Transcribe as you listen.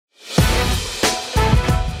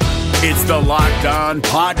It's the Locked On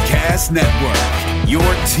Podcast Network, your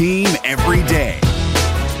team every day.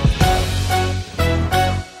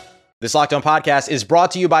 This Locked On Podcast is brought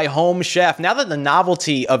to you by Home Chef. Now that the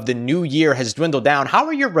novelty of the new year has dwindled down, how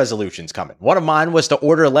are your resolutions coming? One of mine was to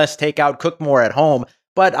order less takeout, cook more at home,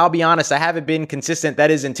 but I'll be honest, I haven't been consistent. That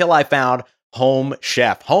is until I found Home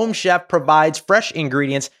Chef. Home Chef provides fresh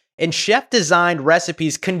ingredients and chef-designed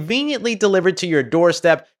recipes conveniently delivered to your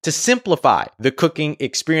doorstep to simplify the cooking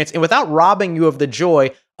experience and without robbing you of the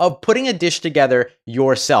joy of putting a dish together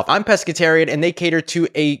yourself. I'm pescatarian and they cater to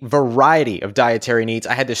a variety of dietary needs.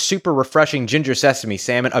 I had this super refreshing ginger sesame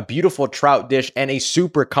salmon, a beautiful trout dish, and a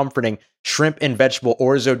super comforting shrimp and vegetable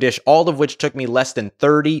orzo dish, all of which took me less than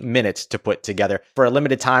 30 minutes to put together. For a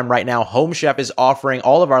limited time right now, Home Chef is offering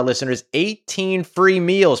all of our listeners 18 free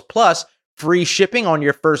meals plus free shipping on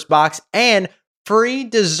your first box and free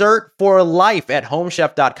dessert for life at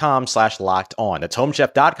homechef.com/lockedon. That's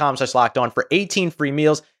homechef.com/lockedon for 18 free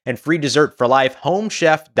meals and free dessert for life.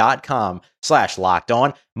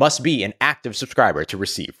 Homechef.com/lockedon. Must be an active subscriber to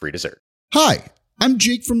receive free dessert. Hi, I'm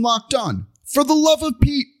Jake from Locked On. For the love of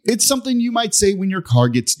Pete, it's something you might say when your car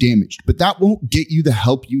gets damaged, but that won't get you the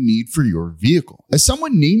help you need for your vehicle. As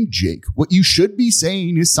someone named Jake, what you should be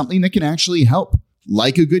saying is something that can actually help.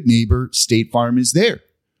 Like a good neighbor, State Farm is there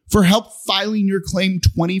for help filing your claim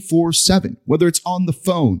 24/7, whether it's on the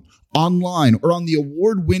phone, online, or on the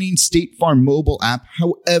award-winning State Farm mobile app,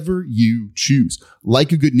 however you choose.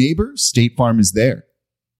 Like a good neighbor, State Farm is there.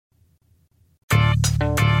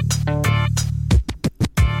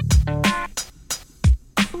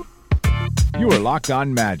 You are Locked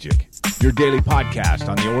On Magic, your daily podcast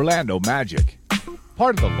on the Orlando Magic.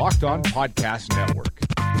 Part of the Locked On Podcast Network,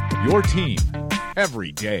 your team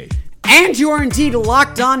every day. And you are indeed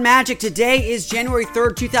Locked On Magic. Today is January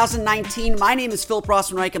 3rd, 2019. My name is Philip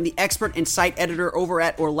Rossman-Reich. I'm the expert and site editor over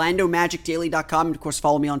at OrlandoMagicDaily.com. And of course,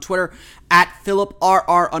 follow me on Twitter at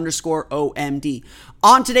PhilipRR_OMD.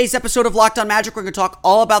 On today's episode of Locked On Magic, we're going to talk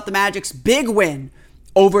all about the Magic's big win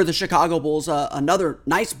over the Chicago Bulls. Another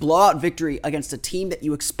nice blowout victory against a team that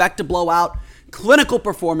you expect to blow out. Clinical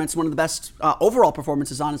performance, one of the best overall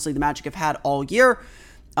performances, honestly, the Magic have had all year.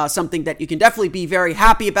 Something that you can definitely be very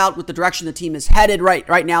happy about with the direction the team is headed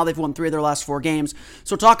right now. They've won 3 of their last 4 games.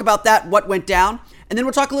 So we'll talk about that, what went down. And then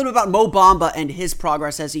we'll talk a little bit about Mo Bamba and his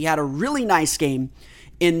progress as he had a really nice game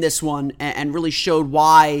in this one and really showed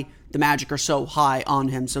why the Magic are so high on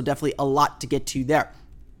him. So definitely a lot to get to there.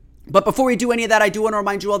 But before we do any of that, I do want to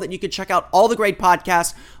remind you all that you can check out all the great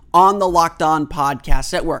podcasts on the Locked On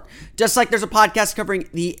Podcast Network. Just like there's a podcast covering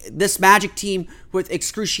this Magic team with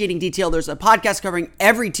excruciating detail, there's a podcast covering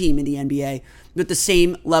every team in the NBA with the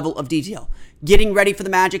same level of detail. Getting ready for the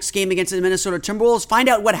Magic's game against the Minnesota Timberwolves, find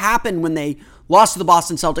out what happened when they lost to the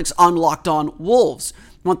Boston Celtics on Locked On Wolves.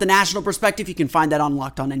 Want the national perspective? You can find that on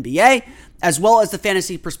Locked On NBA, as well as the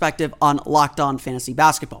fantasy perspective on Locked On Fantasy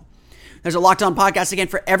Basketball. There's a Locked On podcast again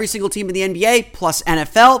for every single team in the NBA, plus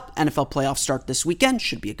NFL. NFL playoffs start this weekend.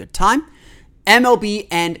 Should be a good time. MLB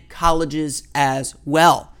and colleges as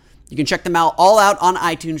well. You can check them out all out on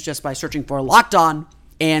iTunes just by searching for Locked On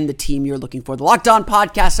and the team you're looking for. The Locked On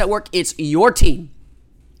Podcast Network, it's your team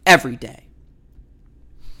every day.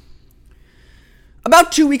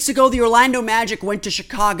 About 2 weeks ago, the Orlando Magic went to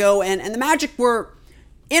Chicago, and the Magic were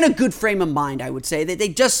in a good frame of mind, I would say. They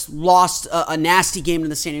just lost a nasty game to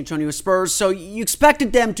the San Antonio Spurs, so you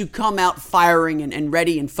expected them to come out firing and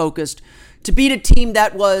ready and focused to beat a team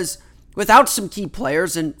that was, without some key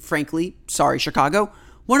players, and frankly, sorry Chicago,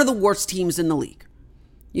 one of the worst teams in the league.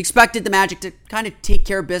 You expected the Magic to kind of take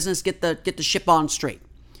care of business, get the ship on straight.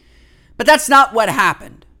 But that's not what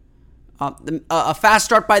happened. A fast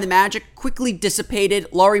start by the Magic quickly dissipated.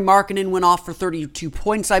 Lauri Markkanen went off for 32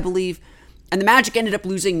 points, I believe. And the Magic ended up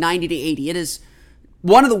losing 90-80. It is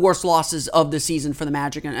one of the worst losses of the season for the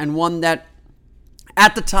Magic, and one that,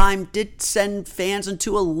 at the time, did send fans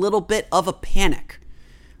into a little bit of a panic.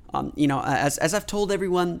 As I've told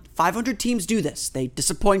everyone, 500 teams do this. They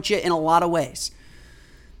disappoint you in a lot of ways.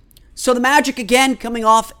 So the Magic, again, coming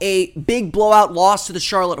off a big blowout loss to the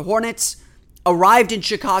Charlotte Hornets, arrived in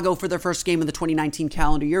Chicago for their first game of the 2019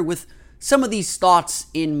 calendar year with some of these thoughts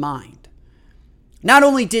in mind. Not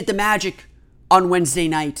only did the Magic on Wednesday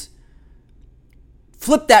night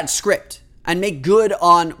flip that script and make good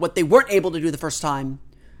on what they weren't able to do the first time,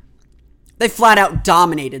 they flat out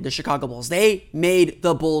dominated the Chicago Bulls. They made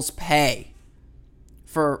the Bulls pay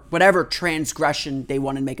for whatever transgression they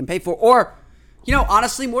wanted to make them pay for. Or,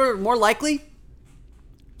 honestly, more likely,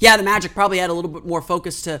 the Magic probably had a little bit more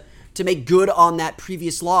focus to make good on that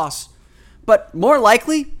previous loss. But more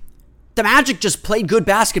likely, the Magic just played good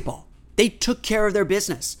basketball. They took care of their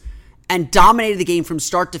business. and dominated the game from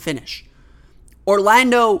start to finish.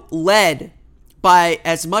 Orlando led by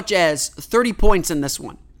as much as 30 points in this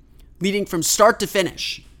one, leading from start to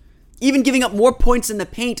finish, even giving up more points in the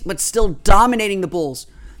paint, but still dominating the Bulls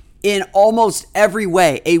in almost every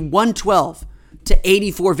way. A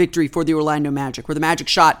 112-84 victory for the Orlando Magic, where the Magic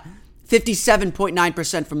shot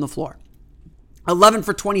 57.9% from the floor, 11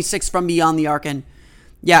 for 26 from beyond the arc, and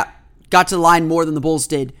got to the line more than the Bulls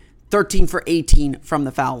did, 13 for 18 from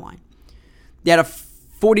the foul line. They had a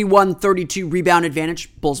 41-32 rebound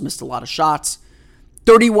advantage. Bulls missed a lot of shots.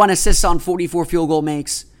 31 assists on 44 field goal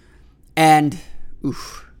makes. And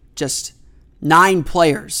just 9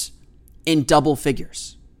 players in double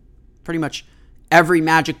figures. Pretty much every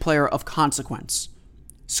Magic player of consequence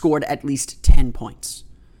scored at least 10 points.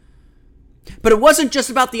 But it wasn't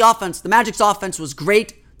just about the offense. The Magic's offense was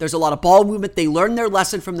great. There's a lot of ball movement. They learned their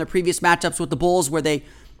lesson from their previous matchups with the Bulls, where they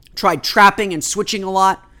tried trapping and switching a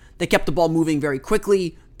lot. They kept the ball moving very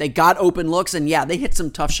quickly. They got open looks, and they hit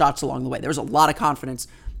some tough shots along the way. There was a lot of confidence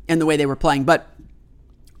in the way they were playing, but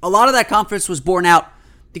a lot of that confidence was borne out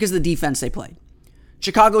because of the defense they played.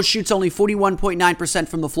 Chicago shoots only 41.9%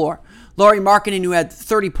 from the floor. Lauri Markkanen, who had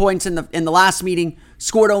 30 points in the last meeting,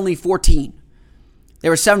 scored only 14. They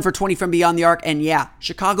were 7 for 20 from beyond the arc, and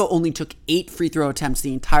Chicago only took 8 free throw attempts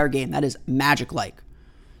the entire game. That is Magic-like.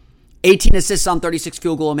 18 assists on 36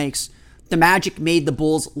 field goal makes. The Magic made the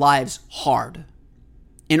Bulls' lives hard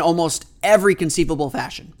in almost every conceivable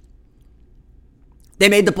fashion. They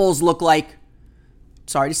made the Bulls look like,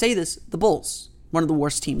 sorry to say this, the Bulls, one of the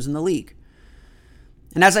worst teams in the league.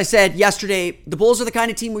 And as I said yesterday, the Bulls are the kind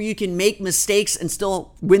of team where you can make mistakes and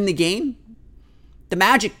still win the game. The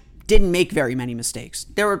Magic didn't make very many mistakes.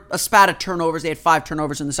 There were a spat of turnovers. They had 5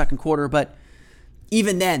 turnovers in the second quarter, but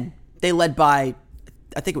even then, they led by,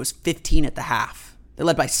 I think it was 15 at the half. They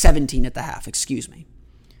led by 17 at the half, excuse me.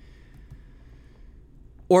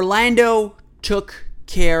 Orlando took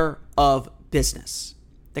care of business.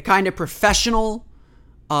 The kind of professional,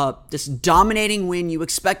 this dominating win you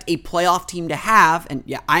expect a playoff team to have, and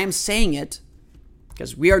I am saying it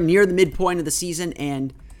because we are near the midpoint of the season,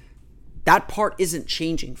 and that part isn't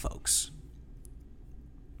changing, folks.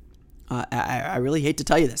 I really hate to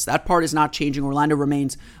tell you this. That part is not changing. Orlando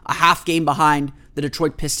remains a half game behind the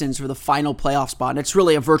Detroit Pistons for the final playoff spot. And it's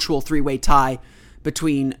really a virtual 3-way tie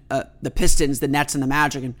between the Pistons, the Nets, and the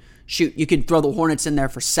Magic. And shoot, you could throw the Hornets in there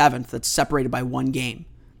for 7th. That's separated by 1 game.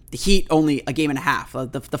 The Heat, only a game and a half.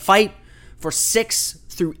 The fight for 6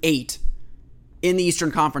 through 8 in the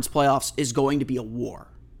Eastern Conference playoffs is going to be a war.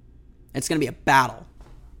 It's going to be a battle.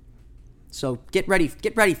 So get ready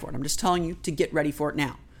for it. I'm just telling you to get ready for it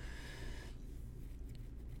now.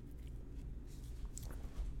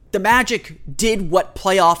 The Magic did what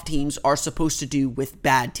playoff teams are supposed to do with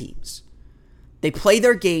bad teams. They play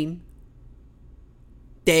their game,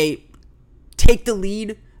 they take the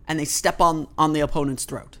lead, and they step on the opponent's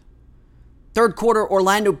throat. Third quarter,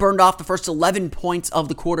 Orlando burned off the first 11 points of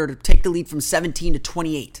the quarter to take the lead from 17 to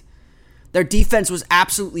 28. Their defense was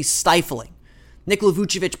absolutely stifling. Nikola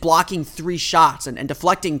Vucevic blocking 3 shots and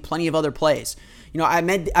deflecting plenty of other plays. You know, I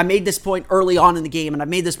made this point early on in the game, and I've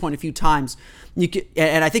made this point a few times.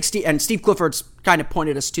 And I think Steve Clifford's kind of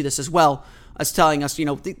pointed us to this as well, as telling us,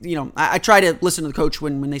 I try to listen to the coach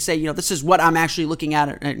when they say, this is what I'm actually looking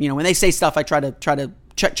at. And, when they say stuff, I try to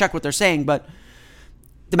check what they're saying. But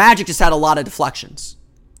the Magic just had a lot of deflections.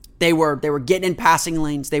 They were getting in passing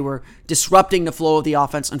lanes. They were disrupting the flow of the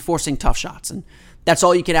offense and forcing tough shots. And that's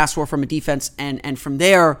all you can ask for from a defense. And from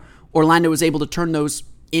there, Orlando was able to turn those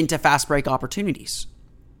into fast break opportunities.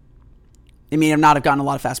 They may not have gotten a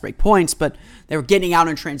lot of fast break points, but they were getting out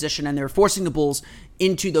in transition and they were forcing the Bulls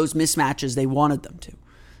into those mismatches they wanted them to.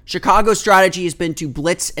 Chicago's strategy has been to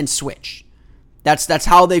blitz and switch. That's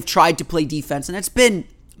how they've tried to play defense, and it's been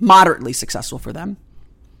moderately successful for them.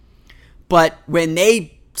 But when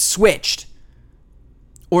they switched,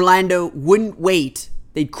 Orlando wouldn't wait.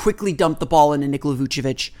 They'd quickly dump the ball into Nikola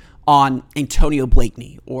Vucevic on Antonio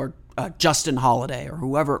Blakeney or Justin Holiday or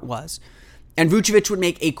whoever it was. And Vucevic would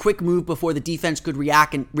make a quick move before the defense could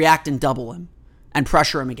react and double him and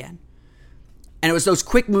pressure him again. And it was those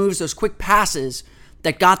quick moves, those quick passes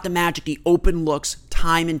that got the Magic the open looks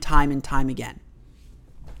time and time and time again.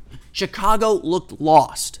 Chicago looked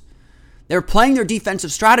lost. They were playing their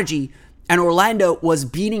defensive strategy, and Orlando was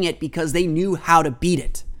beating it because they knew how to beat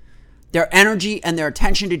it. Their energy and their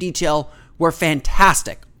attention to detail were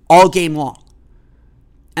fantastic all game long.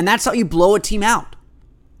 And that's how you blow a team out.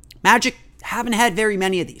 Magic haven't had very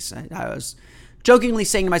many of these. I was jokingly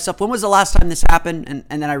saying to myself, when was the last time this happened?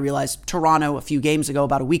 And then I realized Toronto a few games ago,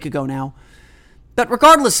 about a week ago now. But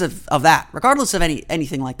regardless of that, regardless of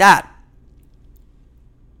anything like that,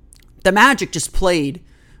 the Magic just played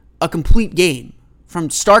a complete game from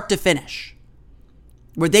start to finish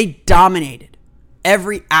where they dominated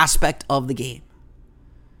every aspect of the game,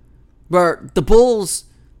 where the Bulls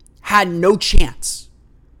had no chance.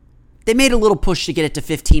 They made a little push to get it to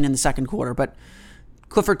 15 in the second quarter, but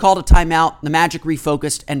Clifford called a timeout. The Magic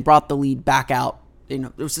refocused and brought the lead back out.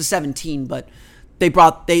 It was the 17, but they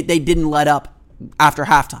didn't let up after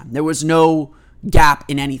halftime. There was no gap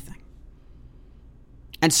in anything.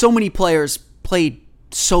 And so many players played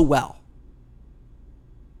so well.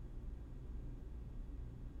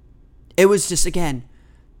 It was just, again,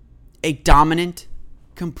 a dominant,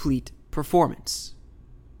 complete performance,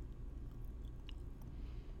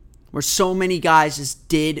 where so many guys just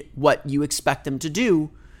did what you expect them to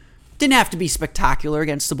do. Didn't have to be spectacular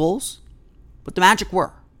against the Bulls, but the Magic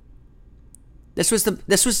were. This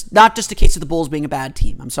was not just a case of the Bulls being a bad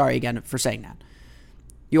team. I'm sorry again for saying that.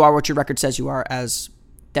 You are what your record says you are, as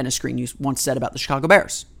Dennis Green once said about the Chicago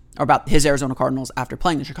Bears, or about his Arizona Cardinals after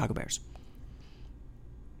playing the Chicago Bears.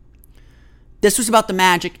 This was about the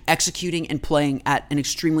Magic executing and playing at an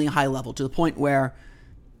extremely high level, to the point where,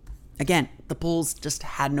 again, the Bulls just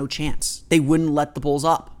had no chance. They wouldn't let the Bulls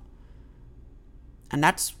up. And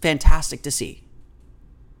that's fantastic to see.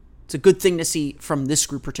 It's a good thing to see from this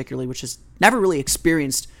group particularly, which has never really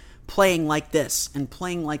experienced playing like this, and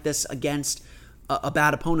playing like this against a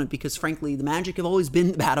bad opponent, because frankly, the Magic have always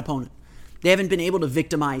been the bad opponent. They haven't been able to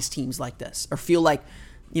victimize teams like this, or feel like,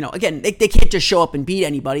 again, they can't just show up and beat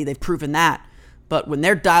anybody. They've proven that. But when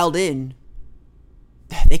they're dialed in,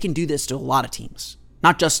 they can do this to a lot of teams,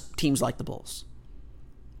 not just teams like the Bulls.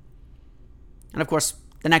 And of course,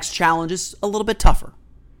 the next challenge is a little bit tougher,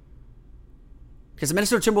 because the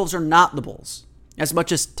Minnesota Timberwolves are not the Bulls, as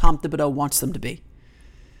much as Tom Thibodeau wants them to be.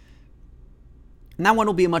 And that one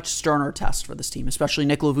will be a much sterner test for this team, especially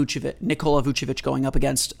Nikola Vucevic going up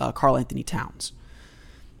against Karl Anthony Towns.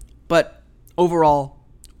 But overall,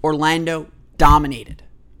 Orlando dominated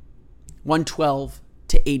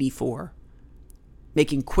 112-84,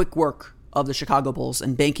 making quick work of the Chicago Bulls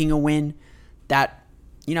and banking a win that,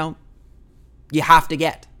 you have to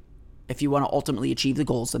get if you want to ultimately achieve the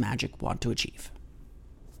goals the Magic want to achieve.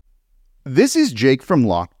 This is Jake from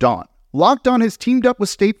Locked On. Locked On has teamed up with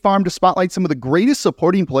State Farm to spotlight some of the greatest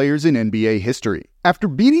supporting players in NBA history. After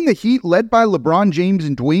beating the Heat led by LeBron James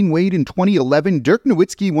and Dwayne Wade in 2011, Dirk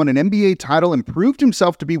Nowitzki won an NBA title and proved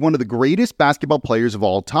himself to be one of the greatest basketball players of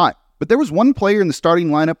all time. But there was one player in the starting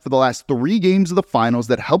lineup for the last 3 games of the finals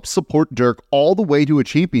that helped support Dirk all the way to a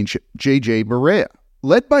championship, JJ Barea.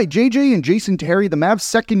 Led by JJ and Jason Terry, the Mavs'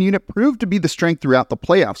 second unit proved to be the strength throughout the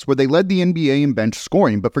playoffs, where they led the NBA in bench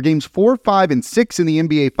scoring. But for games 4, 5, and 6 in the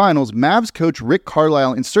NBA Finals, Mavs coach Rick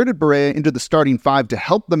Carlisle inserted Barea into the starting 5 to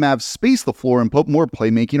help the Mavs space the floor and put more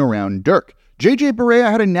playmaking around Dirk. JJ Barea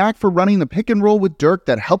had a knack for running the pick and roll with Dirk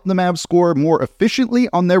that helped the Mavs score more efficiently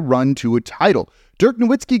on their run to a title. Dirk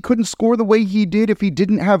Nowitzki couldn't score the way he did if he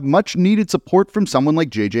didn't have much needed support from someone like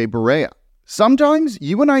JJ Barea. Sometimes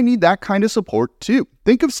you and I need that kind of support too.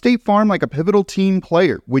 Think of State Farm like a pivotal team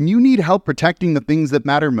player. When you need help protecting the things that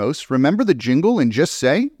matter most, remember the jingle and just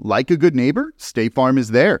say, like a good neighbor, State Farm is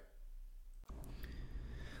there.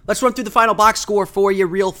 Let's run through the final box score for you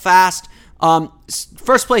real fast.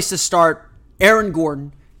 First place to start, Aaron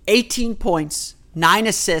Gordon, 18 points, 9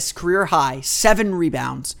 assists, career high, 7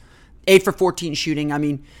 rebounds, 8 for 14 shooting. I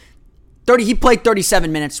mean, he played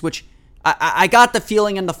 37 minutes, which I got the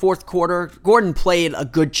feeling in the fourth quarter, Gordon played a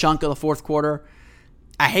good chunk of the fourth quarter.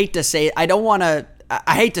 I hate to say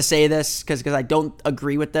this because I don't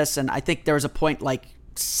agree with this. And I think there was a point like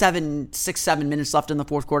 7 minutes left in the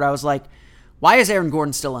fourth quarter. I was like, why is Aaron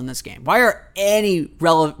Gordon still in this game? Why are any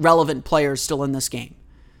relevant players still in this game?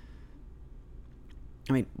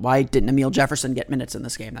 I mean, why didn't Emile Jefferson get minutes in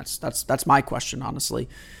this game? That's my question, honestly.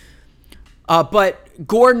 But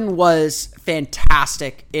Gordon was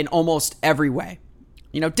fantastic in almost every way.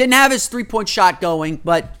 Didn't have his 3-point shot going,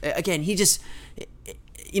 but again, he just,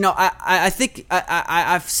 I think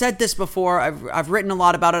I've said this before. I've written a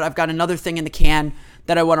lot about it. I've got another thing in the can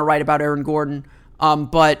that I want to write about Aaron Gordon.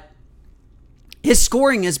 But his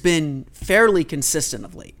scoring has been fairly consistent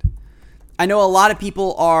of late. I know a lot of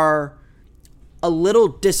people are a little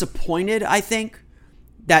disappointed, I think,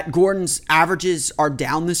 that Gordon's averages are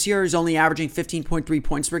down this year. He's only averaging 15.3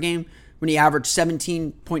 points per game when he averaged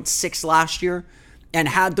 17.6 last year and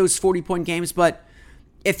had those 40-point games. But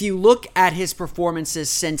if you look at his performances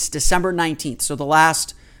since December 19th, so the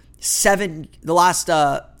last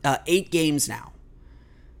 8 games now,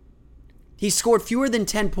 he scored fewer than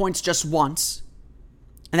 10 points just once.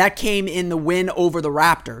 And that came in the win over the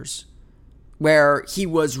Raptors, where he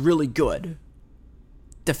was really good.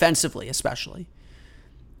 defensively especially.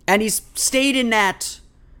 And he's stayed in that,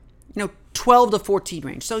 12 to 14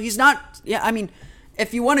 range. So he's not,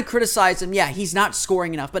 if you want to criticize him, he's not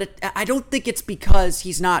scoring enough. But I don't think it's because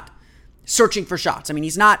he's not searching for shots. I mean,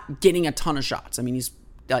 he's not getting a ton of shots. I mean, he's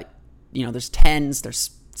like, there's 10s,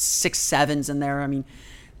 there's 6, 7s in there. I mean,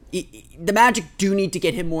 the Magic do need to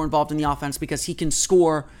get him more involved in the offense because he can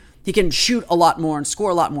score, he can shoot a lot more and score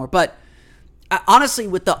a lot more. But honestly,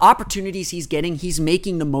 with the opportunities he's getting, he's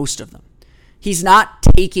making the most of them. He's not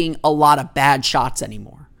taking a lot of bad shots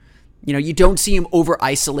anymore. You don't see him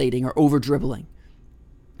over-isolating or over-dribbling.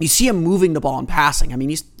 You see him moving the ball and passing. I mean,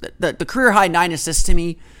 he's the career-high 9 assists to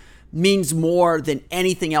me means more than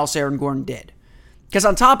anything else Aaron Gordon did. Because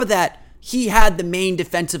on top of that, he had the main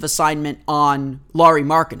defensive assignment on Lauri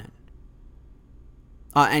Markkanen.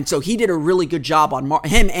 And so he did a really good job on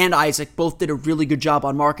him and Isaac both did a really good job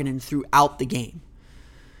on Markkanen throughout the game.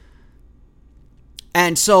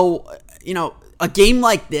 And so, a game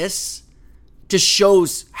like this just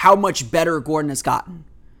shows how much better Gordon has gotten.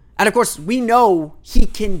 And of course, we know he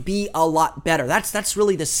can be a lot better. That's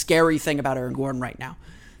really the scary thing about Aaron Gordon right now,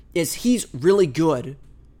 is he's really good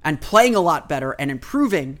and playing a lot better and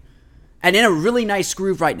improving and in a really nice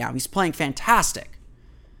groove right now. He's playing fantastic.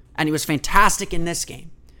 And he was fantastic in this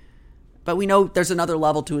game. But we know there's another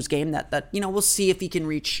level to his game that we'll see if he can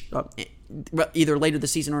reach either later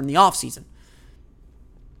this season or in the offseason.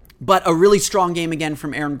 But a really strong game again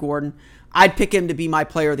from Aaron Gordon. I'd pick him to be my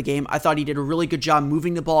player of the game. I thought he did a really good job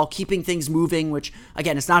moving the ball, keeping things moving, which,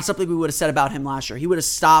 again, it's not something we would have said about him last year. He would have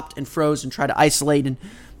stopped and froze and tried to isolate and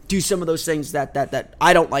do some of those things that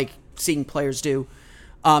I don't like seeing players do.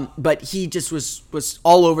 But he just was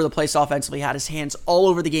all over the place offensively, had his hands all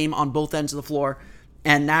over the game on both ends of the floor,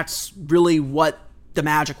 and that's really what the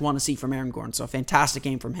Magic want to see from Aaron Gordon. So a fantastic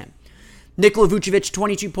game from him. Nikola Vucevic,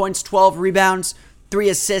 22 points, 12 rebounds, 3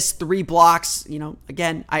 assists, 3 blocks.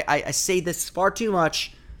 Again, I say this far too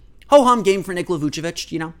much. Ho-hum game for Nikola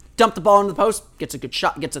Vucevic. Dump the ball into the post, gets a good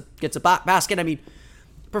shot, gets a basket. I mean,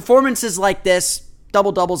 performances like this,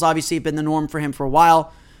 double-doubles obviously have been the norm for him for a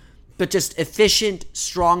while, but just efficient,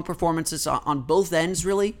 strong performances on both ends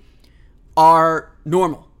really are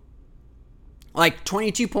normal. Like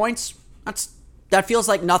 22 points, that feels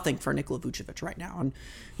like nothing for Nikola Vucevic right now. And,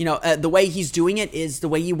 the way he's doing it is the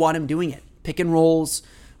way you want him doing it. Pick and rolls,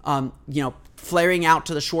 flaring out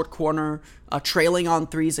to the short corner, trailing on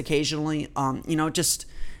threes occasionally. Just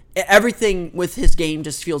everything with his game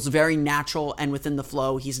just feels very natural and within the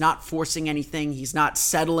flow. He's not forcing anything. He's not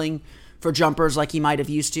settling for jumpers like he might have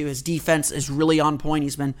used to. His defense is really on point.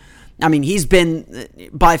 He's been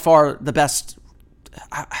by far the best.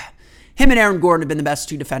 Him and Aaron Gordon have been the best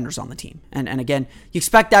 2 defenders on the team. And again, you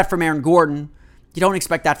expect that from Aaron Gordon. You don't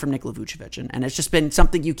expect that from Nikola Vucevic. And it's just been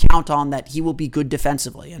something you count on, that he will be good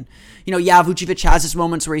defensively. And, Vucevic has his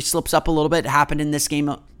moments where he slips up a little bit. It happened in this game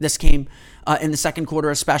in the second quarter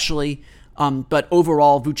especially. But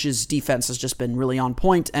overall, Vucevic's defense has just been really on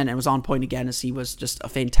point. And it was on point again as he was just a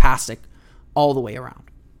fantastic all the way around.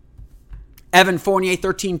 Evan Fournier,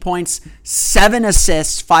 13 points, 7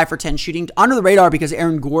 assists, 5 for 10 shooting. Under the radar because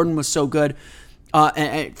Aaron Gordon was so good.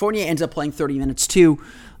 And Fournier ends up playing 30 minutes too.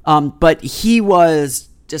 But he was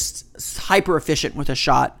just hyper efficient with a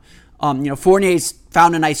shot. Fournier's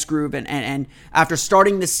found a nice groove, and after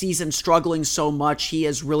starting the season struggling so much, he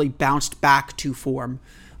has really bounced back to form,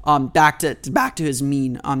 back to his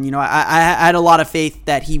mean. I had a lot of faith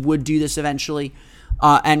that he would do this eventually,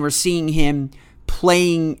 and we're seeing him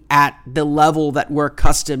playing at the level that we're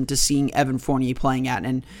accustomed to seeing Evan Fournier playing at,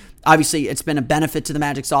 and obviously it's been a benefit to the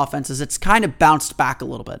Magic's offense as it's kind of bounced back a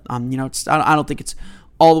little bit. I don't think it's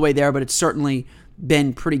all the way there, but it's certainly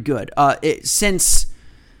been pretty good. Since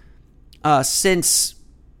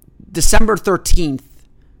December 13th,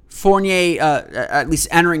 Fournier, at least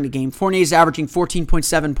entering the game, Fournier is averaging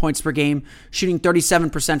 14.7 points per game, shooting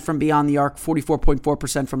 37% from beyond the arc,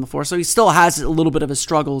 44.4% from the floor. So he still has a little bit of his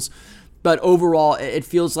struggles, but overall, it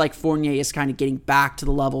feels like Fournier is kind of getting back to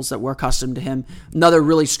the levels that we're accustomed to him. Another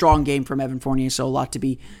really strong game from Evan Fournier, so a lot to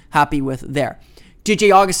be happy with there.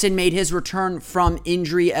 DJ Augustin made his return from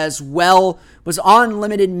injury as well, was on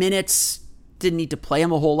limited minutes, didn't need to play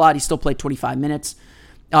him a whole lot. He still played 25 minutes.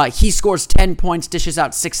 He scores 10 points, dishes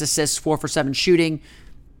out 6 assists, 4 for 7 shooting.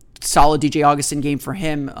 Solid DJ Augustin game for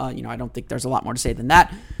him. I don't think there's a lot more to say than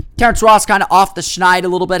that. Terrence Ross kind of off the schneid a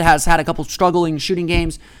little bit, has had a couple struggling shooting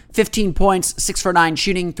games. 15 points, 6 for 9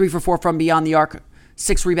 shooting, 3 for 4 from beyond the arc,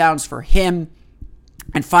 6 rebounds for him.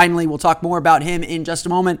 And finally, we'll talk more about him in just a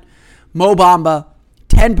moment. Mo Bamba,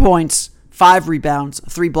 10 points, 5 rebounds,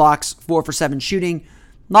 3 blocks, 4 for 7 shooting.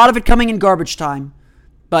 A lot of it coming in garbage time.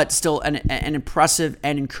 but still an impressive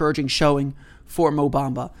and encouraging showing for Mo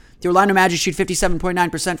Bamba. The Orlando Magic shoot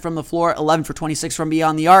 57.9% from the floor, 11 for 26 from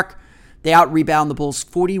beyond the arc. They out-rebound the Bulls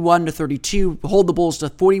 41-32, hold the Bulls to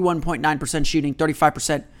 41.9% shooting,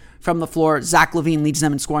 35% from the floor. Zach LaVine leads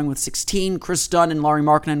them in scoring with 16. Chris Dunn and Lauri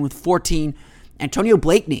Markkanen with 14. Antonio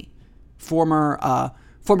Blakeney, former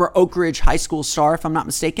Oak Ridge High School star, if I'm not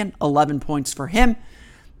mistaken, 11 points for him.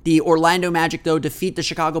 The Orlando Magic, though, defeat the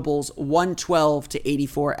Chicago Bulls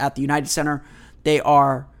 112-84 at the United Center. They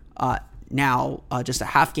are now just a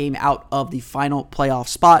half game out of the final playoff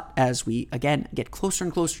spot as we, again, get closer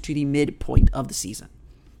and closer to the midpoint of the season.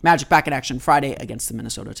 Magic back in action Friday against the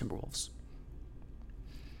Minnesota Timberwolves.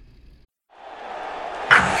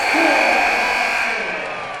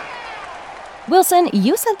 Wilson,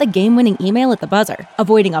 you sent the game-winning email at the buzzer,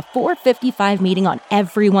 avoiding a 4:55 meeting on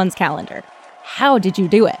everyone's calendar. How did you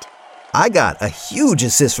do it? I got a huge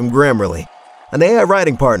assist from Grammarly, an AI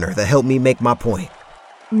writing partner that helped me make my point.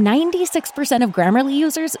 96% of Grammarly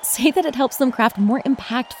users say that it helps them craft more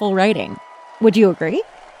impactful writing. Would you agree?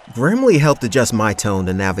 Grammarly helped adjust my tone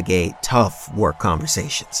to navigate tough work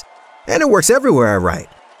conversations. And it works everywhere I write,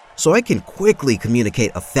 so I can quickly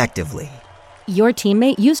communicate effectively. Your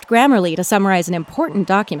teammate used Grammarly to summarize an important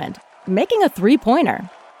document, making a 3-pointer.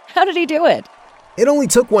 How did he do it? It only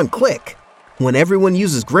took one click. When everyone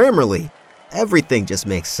uses Grammarly, everything just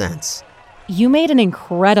makes sense. You made an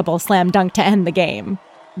incredible slam dunk to end the game.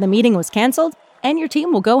 The meeting was canceled, and your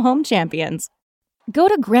team will go home champions. Go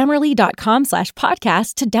to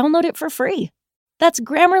Grammarly.com/podcast to download it for free. That's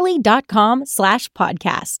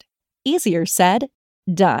Grammarly.com/podcast. Easier said,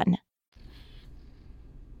 done.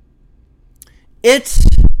 It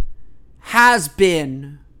has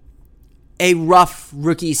been a rough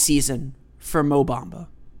rookie season for Mo Bamba.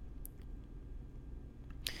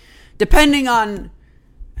 Depending on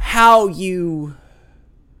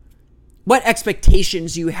what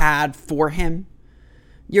expectations you had for him,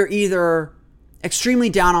 you're either extremely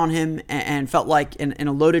down on him and felt like in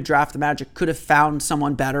a loaded draft, the Magic could have found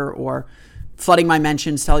someone better, or flooding my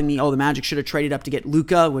mentions telling me, the Magic should have traded up to get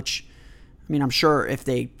Luka, which, I mean, I'm sure if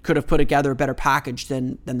they could have put together a better package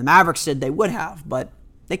than the Mavericks did, they would have, but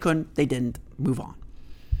they couldn't, they didn't. Move on.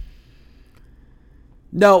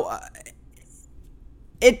 No,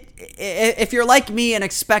 if you're like me and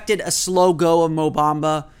expected a slow go of Mo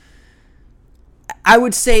Bamba, I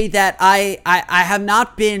would say that I have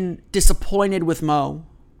not been disappointed with Mo.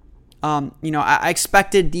 I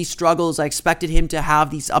expected these struggles. I expected him to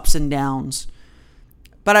have these ups and downs.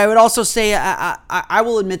 But I would also say, I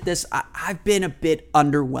will admit this, I've been a bit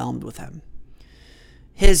underwhelmed with him.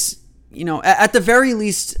 At the very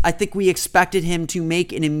least, I think we expected him to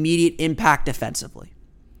make an immediate impact defensively.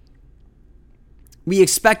 We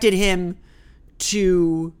expected him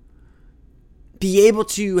to be able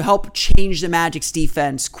to help change the Magic's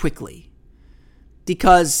defense quickly,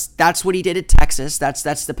 because that's what he did at Texas. That's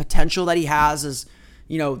the potential that he has, as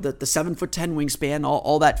the 7'10" wingspan,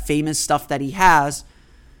 all that famous stuff that he has.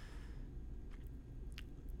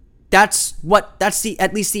 That's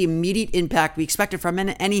at least the immediate impact we expected from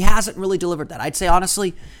him, and he hasn't really delivered that. I'd say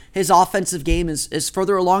honestly, his offensive game is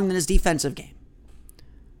further along than his defensive game.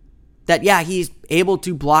 That, yeah, he's able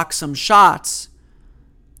to block some shots,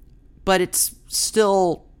 but it's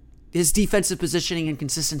still, his defensive positioning and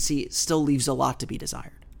consistency still leaves a lot to be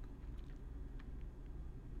desired.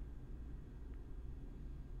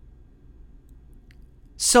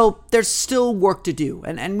 So there's still work to do,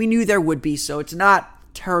 and we knew there would be, so it's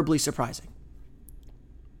not terribly surprising.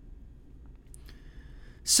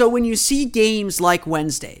 So when you see games like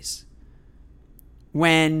Wednesdays,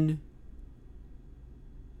 when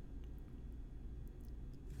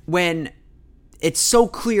it's so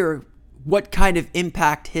clear what kind of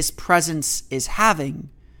impact his presence is having,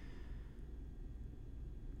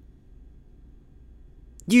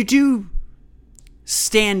 you do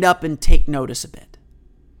stand up and take notice a bit.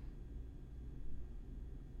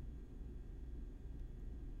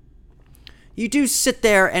 You do sit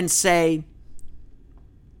there and say,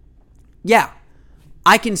 yeah,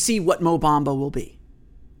 I can see what Mo Bamba will be.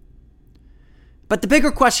 But the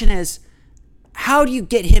bigger question is, how do you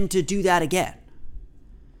get him to do that again?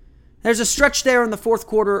 There's a stretch there in the fourth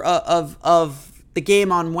quarter of the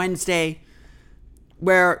game on Wednesday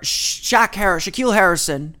where Shaquille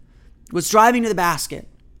Harrison was driving to the basket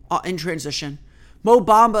in transition. Mo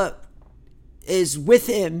Bamba is with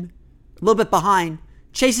him, a little bit behind,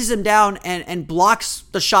 chases him down and blocks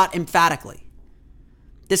the shot emphatically.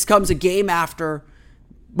 This comes a game after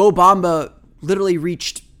Mo Bamba literally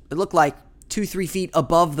reached, it looked like, 2-3 feet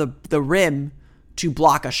above the rim to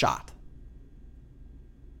block a shot.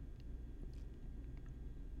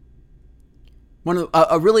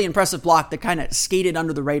 A really impressive block that kind of skated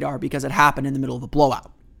under the radar because it happened in the middle of a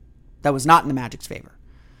blowout. That was not in the Magic's favor.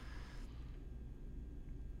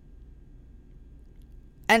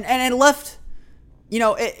 And it left,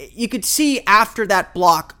 you could see after that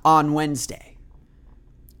block on Wednesday,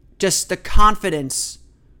 just the confidence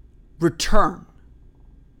return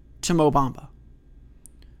to Mo Bamba.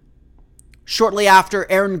 Shortly after,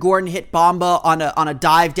 Aaron Gordon hit Bamba on a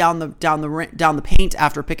dive down the paint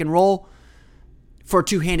after pick and roll for a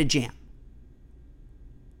two-handed jam.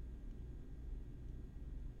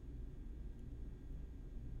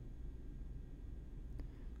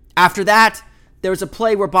 After that, there was a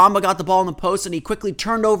play where Bamba got the ball in the post and he quickly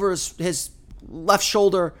turned over his left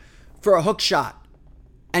shoulder for a hook shot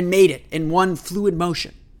and made it in one fluid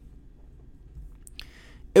motion.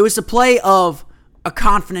 It was the play of a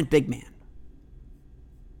confident big man.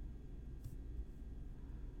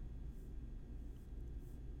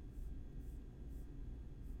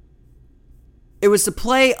 It was the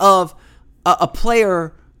play of a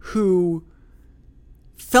player who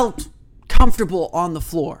felt comfortable on the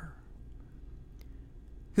floor,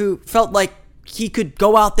 who felt like he could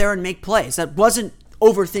go out there and make plays, that wasn't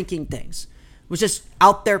overthinking things, was just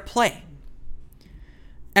out there playing.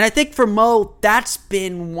 And I think for Mo, that's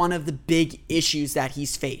been one of the big issues that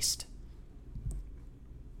he's faced,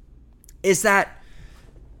 is that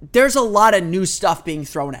there's a lot of new stuff being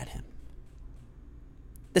thrown at him.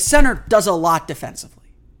 The center does a lot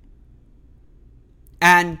defensively.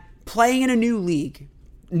 And playing in a new league,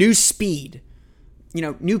 new speed,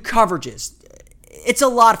 new coverages, it's a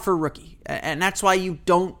lot for a rookie. And that's why you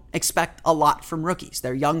don't expect a lot from rookies.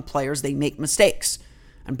 They're young players, they make mistakes.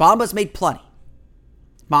 And Bamba's made plenty.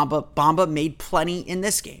 Bamba made plenty in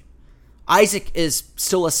this game. Isaac is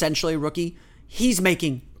still essentially a rookie. He's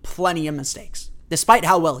making plenty of mistakes, despite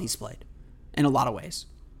how well he's played in a lot of ways.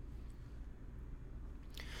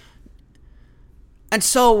 And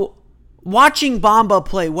so, watching Bamba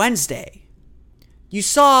play Wednesday, you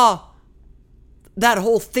saw that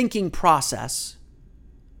whole thinking process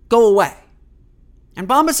go away. And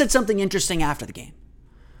Bamba said something interesting after the game.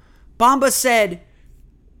 Bamba said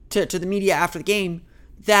to the media after the game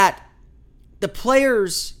that the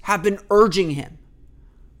players have been urging him,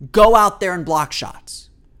 go out there and block shots.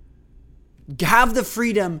 Have the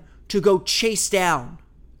freedom to go chase down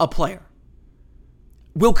a player.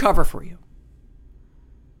 We'll cover for you.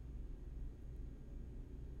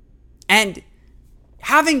 And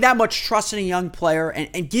having that much trust in a young player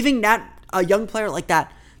and giving a young player like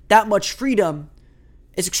that much freedom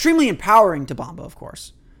is extremely empowering to Bamba, of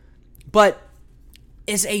course, but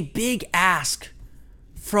is a big ask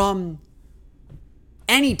from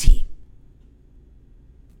any team,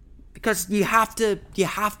 because you have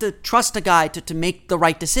to trust a guy to make the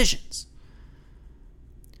right decisions.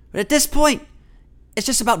 But at this point, it's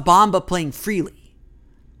just about Bamba playing freely.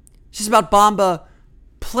 It's just about Bamba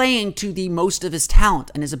playing to the most of his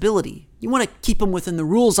talent and his ability. You want to keep him within the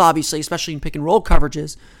rules, obviously, especially in pick and roll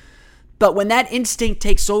coverages. But when that instinct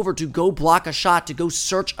takes over to go block a shot, to go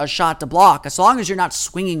search a shot to block, as long as you're not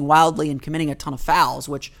swinging wildly and committing a ton of fouls,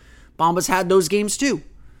 which Bamba's had those games too.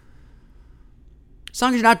 As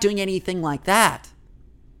long as you're not doing anything like that,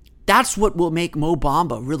 that's what will make Mo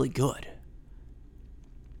Bamba really good.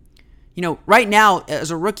 Right now,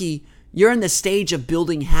 as a rookie, you're in the stage of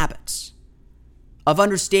building habits, of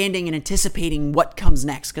understanding and anticipating what comes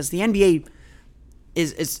next. Because the NBA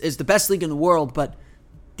is the best league in the world, but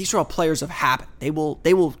these are all players of habit. They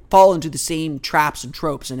will fall into the same traps and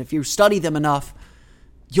tropes. And if you study them enough,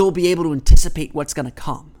 you'll be able to anticipate what's going to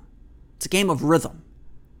come. It's a game of rhythm.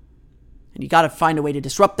 And you got to find a way to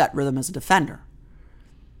disrupt that rhythm as a defender.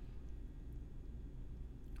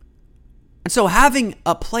 And so having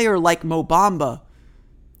a player like Mo Bamba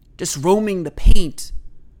just roaming the paint,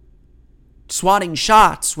 swatting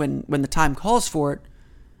shots when the time calls for it,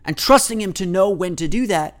 and trusting him to know when to do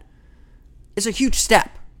that is a huge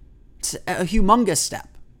step. It's a humongous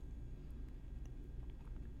step.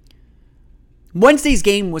 Wednesday's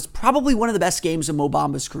game was probably one of the best games of Mo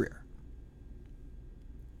Bamba's career.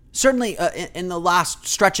 Certainly in the last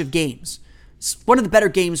stretch of games. It's one of the better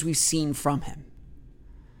games we've seen from him.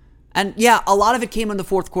 And yeah, a lot of it came in the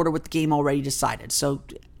fourth quarter with the game already decided. So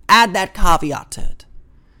add that caveat to it.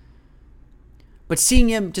 But seeing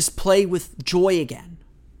him just play with joy again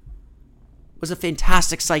was a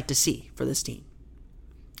fantastic sight to see for this team.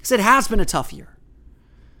 Because it has been a tough year.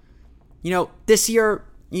 This year,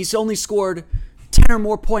 he's only scored 10 or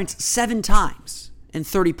more points 7 times in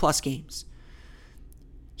 30-plus games.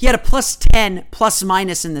 He had a plus 10, plus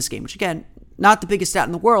minus in this game, which again, not the biggest stat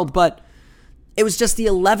in the world, but it was just the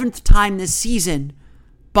 11th time this season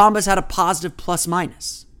Bamba's had a positive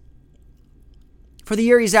plus-minus. For the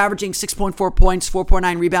year, he's averaging 6.4 points,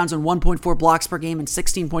 4.9 rebounds, and 1.4 blocks per game, and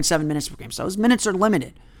 16.7 minutes per game. So his minutes are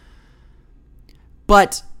limited.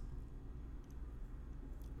 But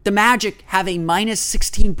the Magic have a minus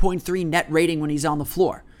 16.3 net rating when he's on the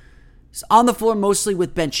floor. He's on the floor mostly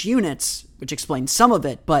with bench units, which explains some of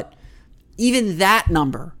it, but even that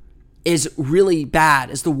number is really bad,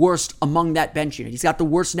 is the worst among that bench unit. He's got the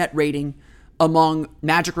worst net rating among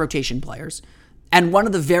Magic rotation players, and one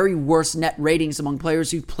of the very worst net ratings among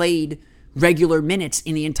players who played regular minutes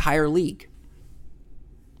in the entire league.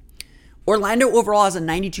 Orlando overall has a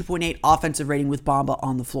 92.8 offensive rating with Bamba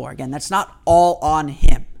on the floor. Again, that's not all on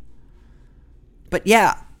him. But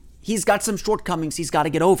yeah, he's got some shortcomings he's got to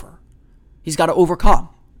get over. He's got to overcome.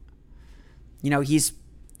 He's,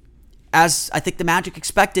 as I think the Magic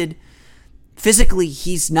expected, physically,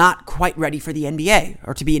 he's not quite ready for the NBA,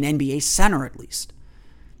 or to be an NBA center at least.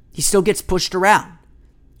 He still gets pushed around.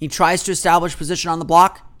 He tries to establish position on the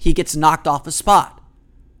block. He gets knocked off a spot.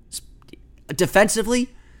 Defensively,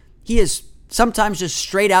 he is sometimes just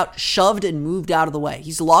straight out shoved and moved out of the way.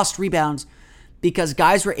 He's lost rebounds because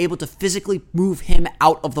guys were able to physically move him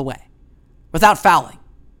out of the way without fouling.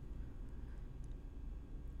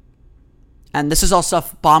 And this is all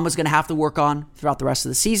stuff Bamba's going to have to work on throughout the rest of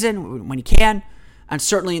the season when he can, and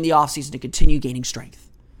certainly in the offseason to continue gaining strength.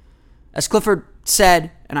 As Clifford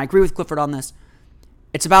said, and I agree with Clifford on this,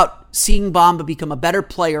 it's about seeing Bamba become a better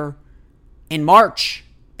player in March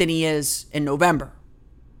than he is in November.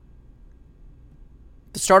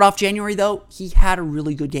 To start off January, though, he had a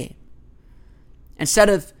really good game. Instead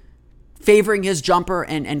of favoring his jumper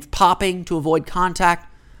and popping to avoid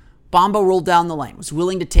contact, Bamba rolled down the lane, was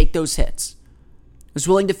willing to take those hits, was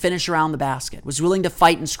willing to finish around the basket, was willing to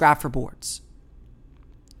fight and scrap for boards.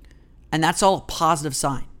 And that's all a positive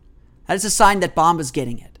sign. That is a sign that Bamba's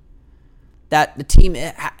getting it. That the team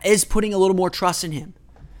is putting a little more trust in him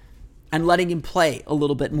and letting him play a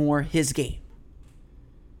little bit more his game.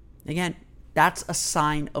 Again, that's a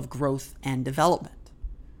sign of growth and development.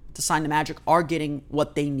 It's a sign the Magic are getting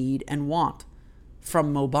what they need and want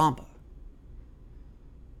from Mo Bamba.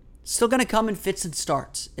 It's still going to come in fits and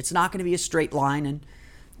starts. It's not going to be a straight line. And,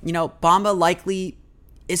 Bamba likely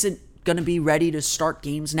isn't going to be ready to start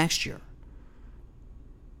games next year.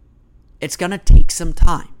 It's going to take some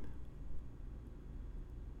time.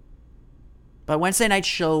 But Wednesday night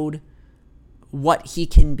showed what he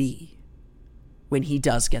can be when he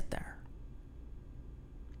does get there.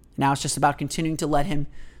 Now it's just about continuing to let him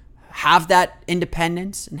have that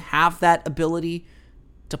independence and have that ability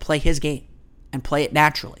to play his game and play it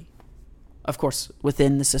naturally. Of course,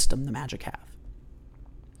 within the system the Magic have.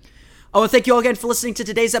 I want to thank you all again for listening to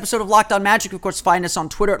today's episode of Locked On Magic. Of course, find us on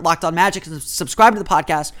Twitter at Locked On Magic and subscribe to the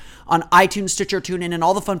podcast on iTunes, Stitcher, TuneIn, and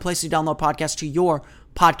all the fun places to download podcasts to your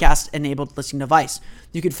podcast-enabled listening device.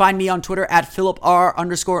 You can find me on Twitter at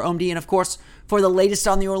PhilipR_OMD. And of course, for the latest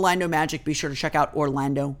on the Orlando Magic, be sure to check out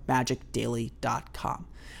OrlandoMagicDaily.com.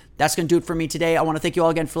 That's going to do it for me today. I want to thank you all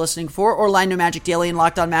again for listening. For Orlando Magic Daily and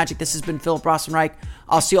Locked On Magic, this has been Philip Rosenreich.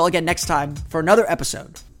 I'll see you all again next time for another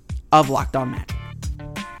episode of Locked On Magic.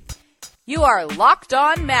 You are Locked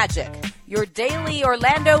On Magic, your daily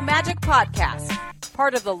Orlando Magic podcast.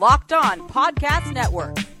 Part of the Locked On Podcast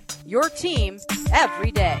Network, your team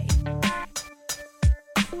every day.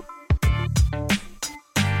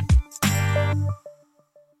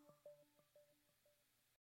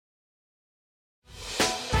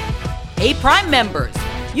 Hey, Prime members,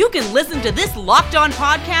 you can listen to this Locked On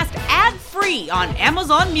podcast ad-free on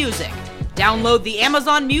Amazon Music. Download the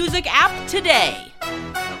Amazon Music app today.